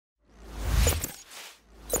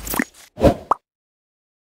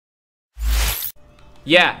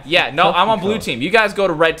Yeah. No, I'm on blue team. You guys go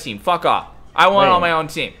to red team. Fuck off. I want on my own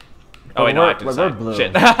team. Oh wait, no, I have to decide. Blue.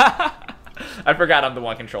 Shit. I forgot I'm the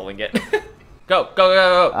one controlling it.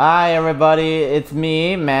 Go. Hi everybody, it's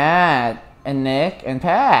me, Matt, and Nick, and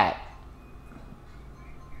Pat.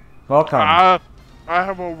 Welcome. I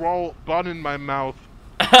have a raw bun in my mouth.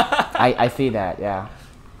 I see that, yeah.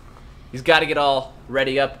 He's got to get all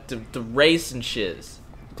ready up to race and shiz.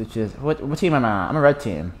 What team am I on? I'm a red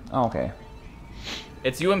team. Oh, okay.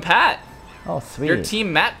 It's you and Pat. Oh, sweet. Your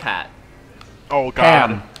team, Matt Pat. Oh God.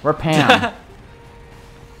 Pam. We're Pam.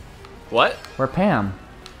 What? We're Pam.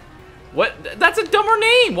 What? That's a dumber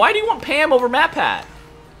name. Why do you want Pam over Matt Pat?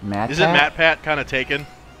 Isn't Matt Pat kind of taken?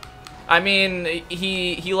 I mean,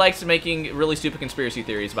 he likes making really stupid conspiracy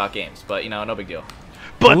theories about games, but you know, no big deal.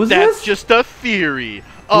 But Who's that's this? just a theory.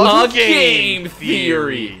 A game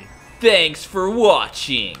theory. Thanks for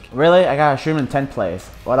watching. Really? I got a stream in 10th place.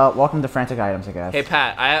 Welcome to Frantic Items, I guess. Hey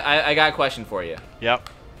Pat, I got a question for you. Yep.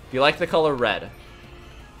 Do you like the color red?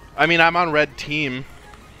 I mean, I'm on red team.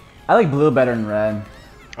 I like blue better than red.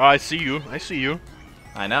 Oh, I see you.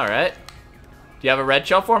 I know, right? Do you have a red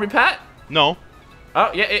shell for me, Pat? No.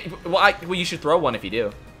 Oh, yeah. Well, you should throw one if you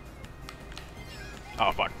do.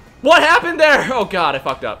 Oh, fuck. What happened there? Oh, God, I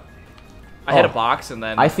fucked up. I hit a box and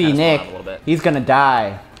then I see Nick. A little bit. He's gonna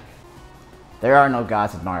die. There are no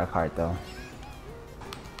gods in Mario Kart, though.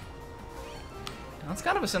 That's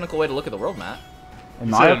kind of a cynical way to look at the world, Matt. In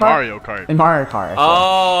Mario Kart? In Mario Kart.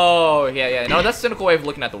 Oh, yeah. No, that's a cynical way of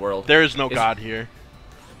looking at the world. There is no god here.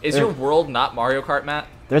 Is your world not Mario Kart, Matt?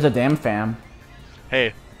 There's a damn fam.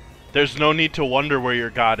 Hey, there's no need to wonder where your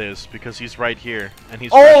god is because he's right here and he's.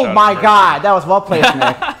 Oh my God, that was well placed,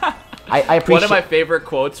 Nick. I appreciate. One of my favorite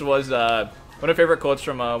quotes was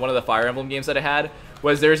from one of the Fire Emblem games that I had.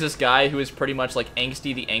 There's this guy who is pretty much like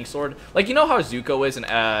Angsty the Angstlord. Like, you know how Zuko is in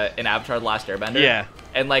Avatar: The Last Airbender? Yeah.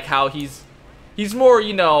 And like how he's more,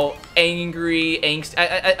 you know, angry, angst.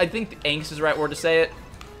 I think angst is the right word to say it.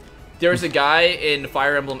 There's a guy in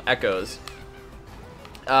Fire Emblem Echoes.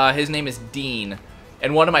 His name is Dean,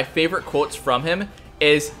 and one of my favorite quotes from him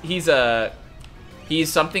is he's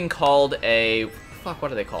something called a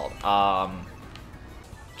what are they called?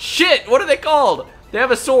 Shit, what are they called? They have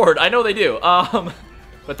a sword. I know they do.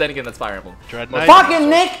 But then again, that's Fire Emblem. Fucking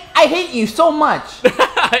Nick, I hate you so much.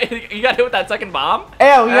 You got hit with that second bomb?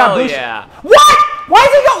 Hell yeah. What? Why is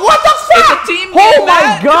it go? What the fuck? It's a team game, Oh my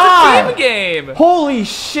Matt. God. It's a team game. Holy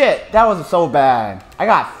shit, that was so bad. I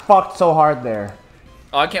got fucked so hard there.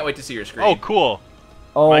 Oh, I can't wait to see your screen. Oh, cool.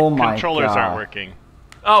 Oh my my controllers God. aren't working.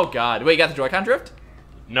 Oh God. Wait, you got the Joy-Con drift?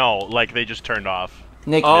 No, like they just turned off.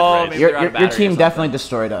 Nick, maybe they're out of your battery or team something. definitely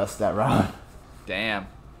destroyed us that round. Damn.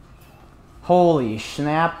 Holy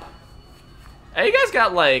snap. Hey, you guys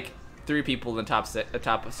got like 3 people in the top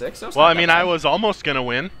 6. So well, I mean, I was almost gonna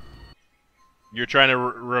win. You're trying to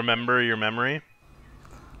remember your memory.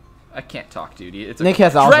 I can't talk, dude. It's Nick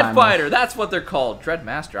has Dread Alzheimer's. Fighter. That's what they're called. Dread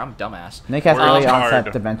Master. I'm a dumbass. Nick has early onset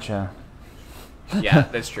hard. dementia. Yeah,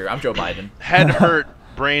 that's true. I'm Joe Biden. Head hurt,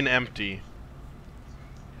 brain empty.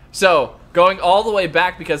 So going all the way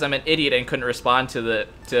back because I'm an idiot and couldn't respond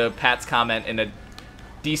to Pat's comment in a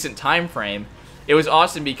decent time frame. It was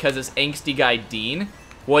awesome because this angsty guy Dean,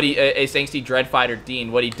 this angsty Dread Fighter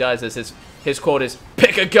Dean, what he does is his quote is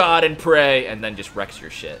 "Pick a god and pray," and then just wrecks your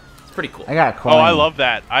shit. It's pretty cool. I got a coin. Oh, I love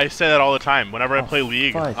that. I say that all the time. Whenever I play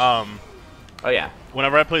League, fudge. Oh yeah.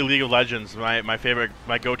 Whenever I play League of Legends,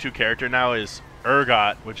 my go-to character now is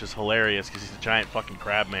Urgot, which is hilarious because he's a giant fucking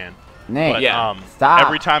crab man. Nick, But, Yeah. stop.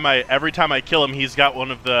 Every time I kill him, he's got one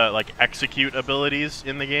of the like execute abilities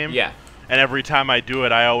in the game. Yeah. And every time I do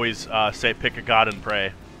it, I always say pick a god and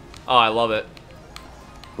pray. Oh, I love it.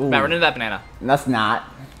 Ooh, Matt, run into that banana. that's not.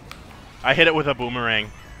 I hit it with a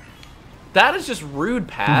boomerang. That is just rude,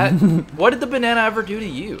 Pat. What did the banana ever do to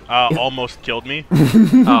you? Almost killed me.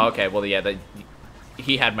 Oh, okay. Well, yeah,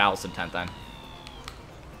 he had malice intent then.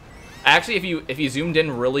 Actually, if you zoomed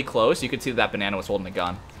in really close, you could see that banana was holding a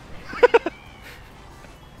gun.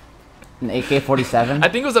 An AK-47? I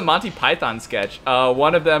think it was a Monty Python sketch.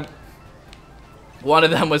 One of them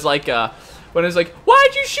was like, when it was like,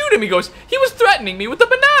 "Why'd you shoot him?" He goes, "He was threatening me with the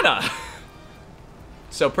banana."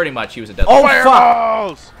 So pretty much, he was a dead. Oh,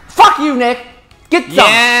 Fireballs! Fuck you, Nick! Get some!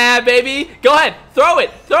 Yeah, baby. Go ahead. Throw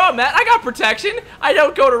it, Matt. I got protection. I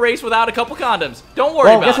don't go to race without a couple condoms. Don't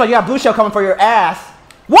worry about guess what? it. You got blue shell coming for your ass.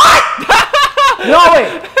 What? No,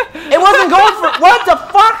 wait. It wasn't going for... What the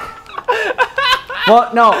fuck?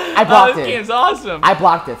 Well, no, I blocked This it. game's awesome. I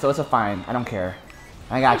blocked it, so it's a fine. I don't care.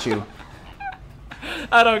 I got you.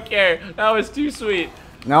 I don't care. That was too sweet.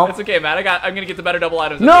 No. It's okay, Matt. I'm gonna get the better double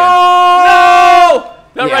items. No! At the end. No!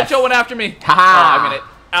 That Yes. red shell went after me. Ha Oh, I'm gonna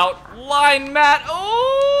outline Matt.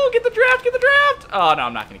 Oh, get the draft, get the draft. Oh no,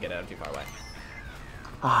 I'm not gonna get it. I'm too far away.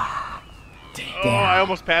 Ah, Oh, I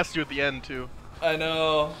almost passed you at the end too. I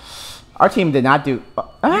know. our team did not do.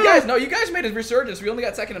 You guys made a resurgence. We only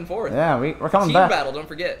got second and fourth. Yeah, we're coming Team back. battle, don't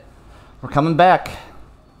forget. We're coming back.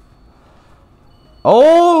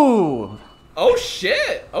 Oh! Oh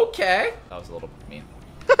shit. Okay. That was a little mean.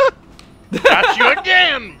 Got you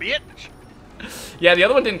again, bitch. Yeah, the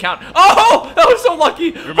other one didn't count. Oh, that was so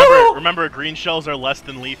lucky. Remember, green shells are less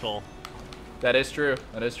than lethal. That is true.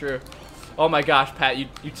 That is true. Oh my gosh, Pat, you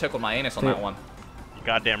tickled my anus on that one. You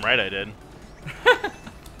goddamn right I did.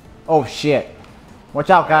 Oh shit! Watch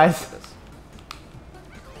out, guys.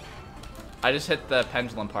 I just hit the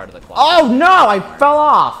pendulum part of the clock. Oh no! I fell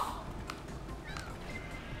off.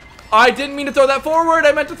 I didn't mean to throw that forward.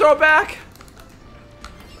 I meant to throw it back.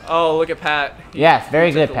 Oh, look at Pat. Yes, very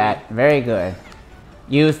he took good, the Pat. Very good.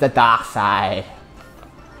 Use the dark side.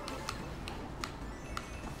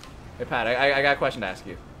 Hey, Pat, I got a question to ask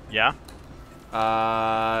you. Yeah.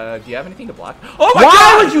 Do you have anything to block? Oh my Why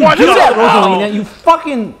God! would you What do the that, hell? Rosalina? You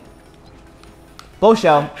fucking blow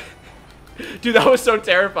shell. Dude, that was so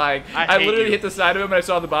terrifying. I hate literally you. hit the side of him and I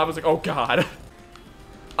saw the bomb. I was like, oh God.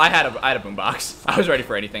 I had a boombox. I was ready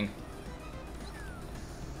for anything.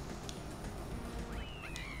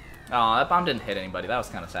 Oh, that bomb didn't hit anybody. That was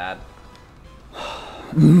kind of sad.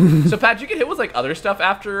 So, Pat, did you get hit with like other stuff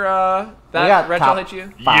after that red shell hit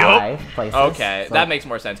you? 5 places. Okay, so- that makes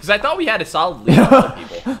more sense. Because I thought we had a solid lead on other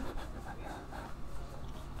people.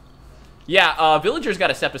 Yeah, Villager's got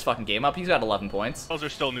to step his fucking game up. He's got 11 points. Those are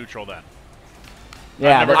still neutral then.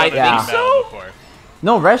 Yeah, I've never I done a think team so. battle before.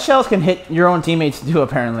 No, red shells can hit your own teammates too,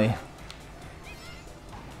 apparently.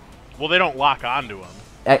 Well, they don't lock onto them.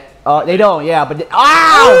 They don't, yeah, but... Oh,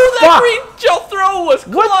 Ow! that Fuck! green shell throw was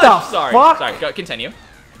clutch! What the Sorry, fuck? sorry, go, continue.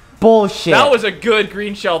 Bullshit. That was a good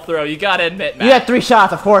green shell throw, you gotta admit, Matt. You had 3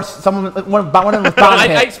 shots, of course. One of them was bound I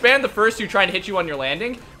hit. spammed the first two trying to hit you on your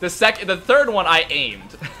landing. The third one I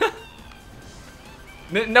aimed.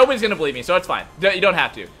 Nobody's gonna believe me, so it's fine. You don't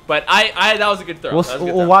have to. But that was a good throw. That was a good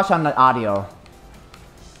We'll throw. watch on the audio.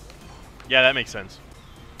 Yeah, that makes sense.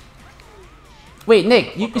 Wait,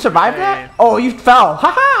 Nick, you survived Okay. that? Oh, you fell.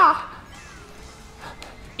 Haha!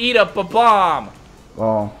 Eat up a bomb.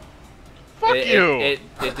 Oh. Fuck you. It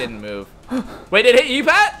didn't move. Wait, it hit you,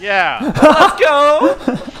 Pat? Yeah. Let's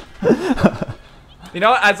go. You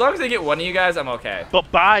know what? As long as they get one of you guys, I'm okay.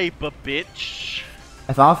 Bye, bitch.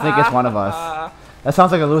 As long as Nick gets one of us. That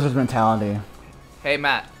sounds like a loser's mentality. Hey,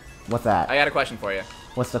 Matt. What's that? I got a question for you.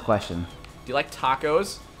 What's the question? Do you like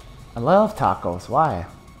tacos? I love tacos. Why?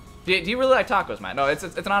 Do you really like tacos, Matt? No, it's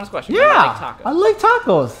an honest question. Yeah, Do you like tacos? I like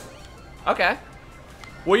tacos. Okay.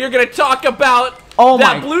 Well, you're gonna talk about Oh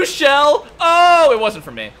that my- blue shell. Oh, it wasn't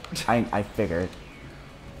for me. I figured.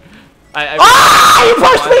 Ah! You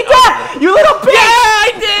pushed me down! You little bitch! Yeah,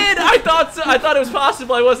 I did. I thought so. I thought it was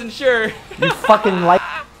possible. I wasn't sure. You fucking like.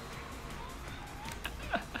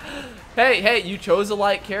 Hey, you chose a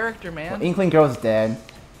light character, man. Inkling Girl's dead.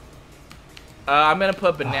 I'm gonna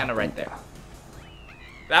put banana right there.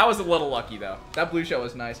 That was a little lucky though. That blue shell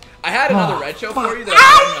was nice. I had another red shell for you.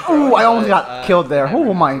 That Ooh, I almost got but, killed there.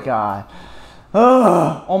 Oh my god.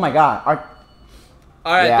 Oh my god.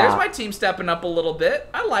 All right, Yeah. there's my team stepping up a little bit.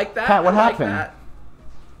 I like that. Pat, what I like happened? that.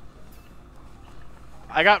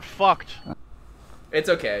 I got fucked. It's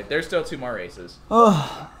okay. There's still 2 more races.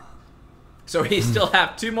 Ugh. So we still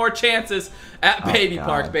have 2 more chances at Baby God.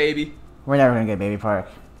 Park, baby. We're never gonna get Baby Park.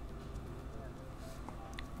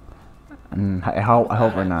 I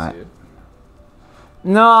hope we're not. Dude.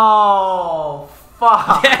 No.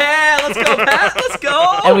 Fuck. Yeah, let's go, Pat. Let's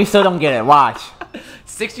go. And we still don't get it. Watch.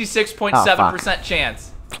 66.7%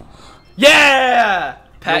 chance. Yeah,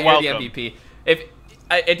 Pat, You're you're the welcome. MVP.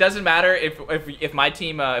 It doesn't matter if my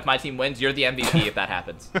team wins, you're the MVP if that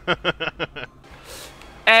happens.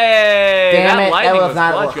 Hey, Damn that it, lightning that was was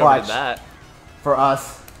not clutch. clutch. Over that. For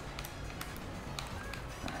us.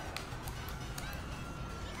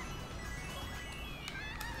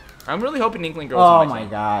 I'm really hoping Inkling Girls. Oh on my team.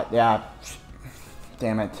 god. Yeah.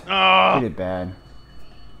 Damn it. Oh. We did bad.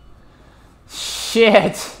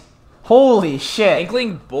 Shit. Holy shit.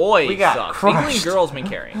 Inkling Boys We got sucks. crushed. Inkling Girls been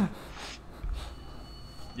carrying.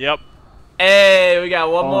 Yep. Hey, we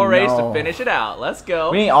got one Oh, more race no. to finish it out. Let's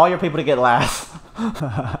go. We need all your people to get last.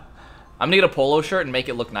 I'm gonna get a polo shirt and make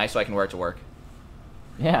it look nice so I can wear it to work.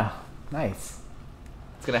 Yeah. Nice.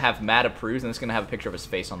 It's gonna have Matt approves and it's gonna have a picture of his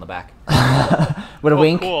face on the back. With a Oh,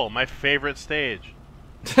 wink. cool. My favorite stage.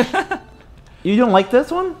 You don't like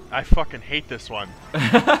this one? I fucking hate this one.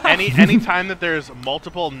 Any time that there's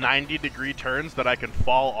multiple 90-degree turns that I can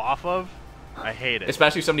fall off of, I hate it.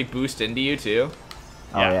 Especially if somebody boosts into you too.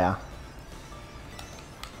 Oh yeah.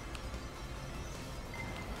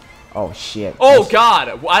 Oh shit. Oh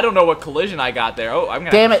god, I don't know what collision I got there. Oh, I'm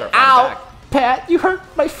gonna Damn have it! to start falling Ow, back. Pat, you hurt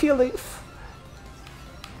my feelings.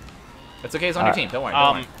 It's okay, it's on your team. Don't worry.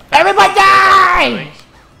 Don't worry. Everybody die!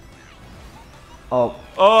 Oh.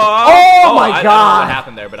 Oh my I don't know God. what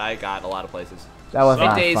happened there, but I got a lot of places. That was Hey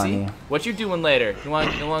not Daisy, funny. what you doing later? You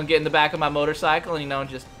want to get in the back of my motorcycle and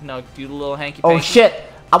just do the little hanky Oh panky? shit!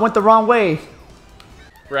 I went the wrong way.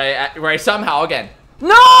 Right. Somehow again.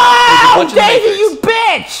 No, glitch in the Daisy, Matrix. you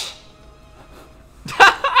bitch!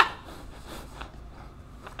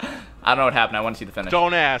 I don't know what happened. I want to see the finish.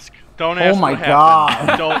 Don't ask. Don't ask. my what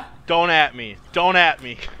happened. God. Don't at me. Don't at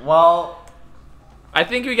me. Well, I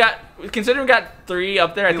think considering we got 3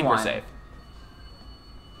 up there, I think we're won. safe.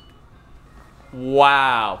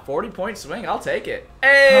 Wow, 40-point swing. I'll take it.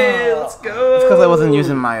 Hey, let's go. it's because I wasn't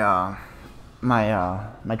using my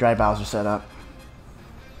my dry Bowser setup.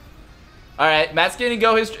 All right, Matt's gonna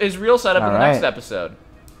go his real setup in the next right. episode.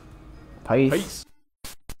 Peace. Peace.